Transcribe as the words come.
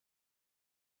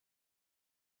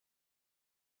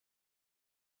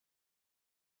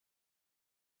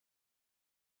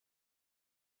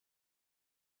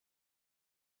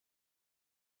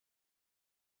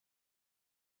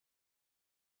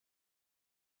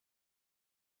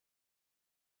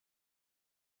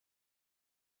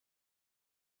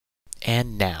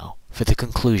And now for the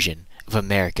conclusion of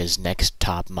America's Next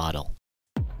Top Model.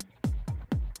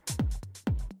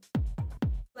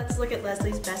 Let's look at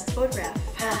Leslie's best photograph.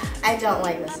 I don't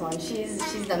like this one. She's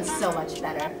done so much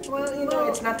better. Well, you know,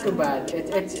 it's not too bad.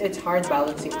 It's hard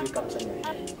balancing two cups on your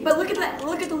head. But look at that!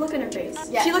 Look at the look on her face.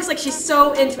 Yeah. She looks like she's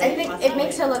so into it. I think it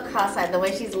makes her look cross-eyed. The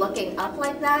way she's looking up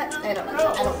like that. I don't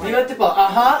like Beautiful.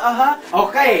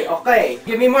 Okay.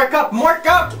 Give me more cup. More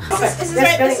cup. Okay. This is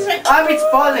right. It's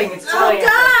falling. It's falling. Oh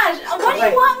gosh! What do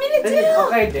you want me to do?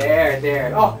 Okay,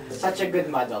 there. Oh, such a good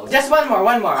model. Just one more.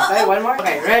 Okay, one more.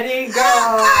 Okay, ready, go.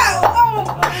 Oh.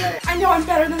 I know I'm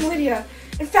better than Lydia.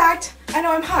 In fact, I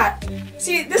know I'm hot.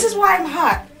 See, this is why I'm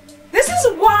hot. This is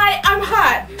why I'm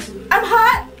hot. I'm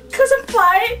hot because I'm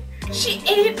fine. She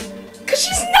ain't because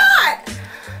she's not.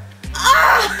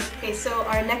 Ah! Okay, so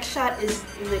our next shot is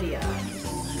Lydia.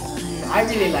 I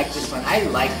really like this one. I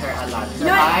like her a lot. Her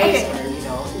No, eyes okay. are, you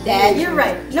know. Dead. You're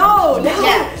right. No.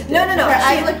 Yeah. No. Her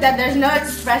eyes look dead. There's no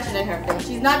expression in her face.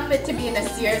 She's not fit to be in a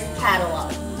Sears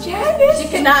catalog. Janice! She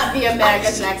cannot be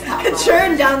America's Next Top Model.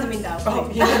 Turn down the window. Oh,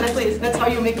 you know, please. That's how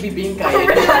you make bibingka.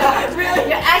 Really?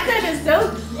 Your accent is so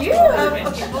cute.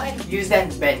 Okay, well, Use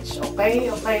that bench, okay?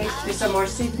 Do some more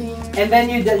sitting. And then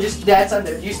you just dance on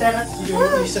the. Use that. You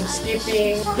do some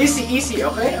skipping. Easy,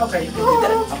 okay? Okay, you can do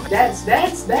that.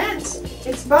 Dance.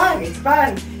 It's fun. It's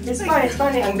fun.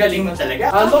 Ang galing mo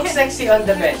talaga. Look sexy on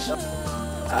the bench.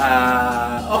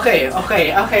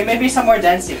 Okay. Maybe some more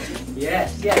dancing.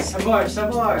 Yes. Some more.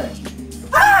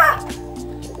 Ah!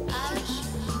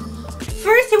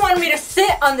 First he wanted me to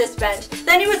sit on this bench,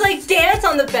 then he was like dance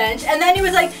on the bench, and then he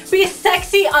was like be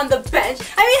sexy on the bench.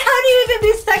 I mean, how do you even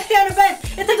be sexy on a bench?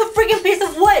 It's like a freaking piece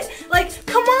of wood. Like,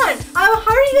 come on, how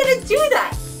are you gonna do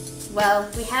that? Well,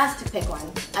 we have to pick one.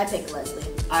 I pick Leslie.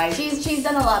 She's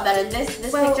done a lot better. This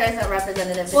picture isn't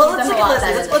representative. But well, she's let's done look a lot at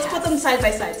Leslie. better Let's than put them side by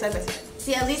side.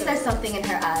 See, at least there's something in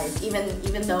her eyes, even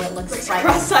though it looks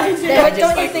frightening. Cross-eyed. I just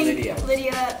Don't you like think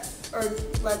Lydia. or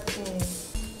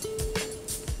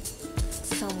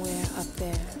Somewhere up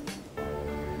there.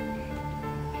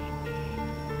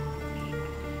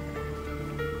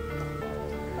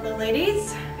 Hello,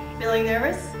 ladies. Feeling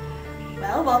nervous?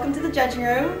 Well, welcome to the judging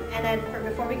room. And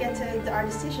before we get to our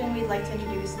decision, we'd like to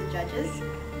introduce the judges.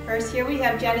 First, here we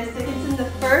have Janice Dickinson, the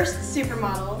first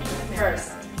supermodel.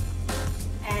 First.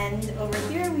 And over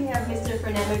here we have Mr.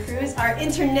 Fernando Cruz, our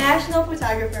international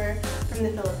photographer from the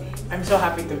Philippines. I'm so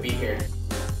happy to be here.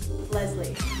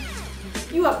 Leslie,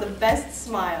 you have the best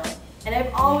smile. And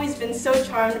I've always been so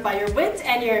charmed by your wit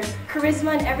and your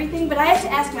charisma and everything, but I had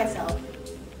to ask myself,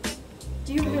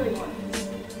 do you really want this?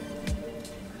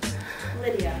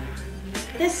 Lydia,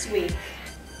 this week,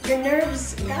 your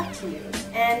nerves got to you,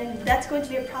 and that's going to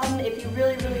be a problem if you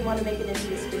really, really want to make it into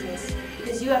this business,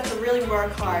 because you have to really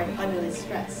work hard under this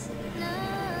stress.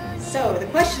 So, the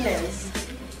question is,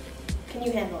 can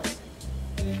you handle it?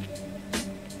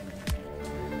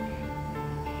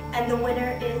 And the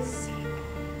winner is...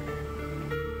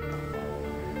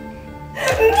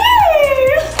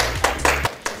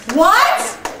 What?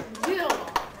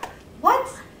 What?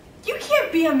 You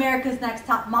can't be America's Next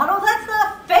Top Model. That's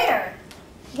not fair.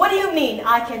 What do you mean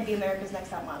I can't be America's Next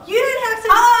Top Model? You didn't have to.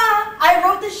 I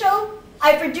wrote the show,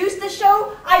 I produced the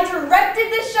show, I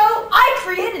directed the show, I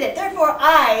created it. Therefore,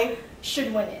 I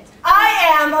should win it.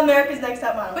 I am America's Next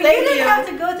Top Model. But Thank you didn't have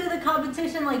to go through the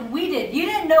competition like we did. You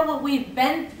didn't know what we've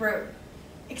been through.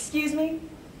 Excuse me?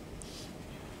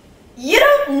 You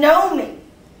don't know me.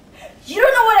 You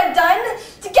don't know what I've done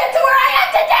to get to where I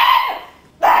am today!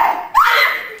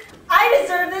 I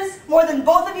deserve this more than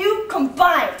both of you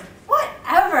combined.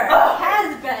 Whatever.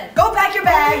 Has been. Go pack your She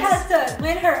bags. has to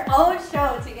win her own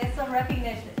show to get some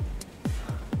recognition.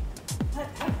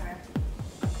 Whatever.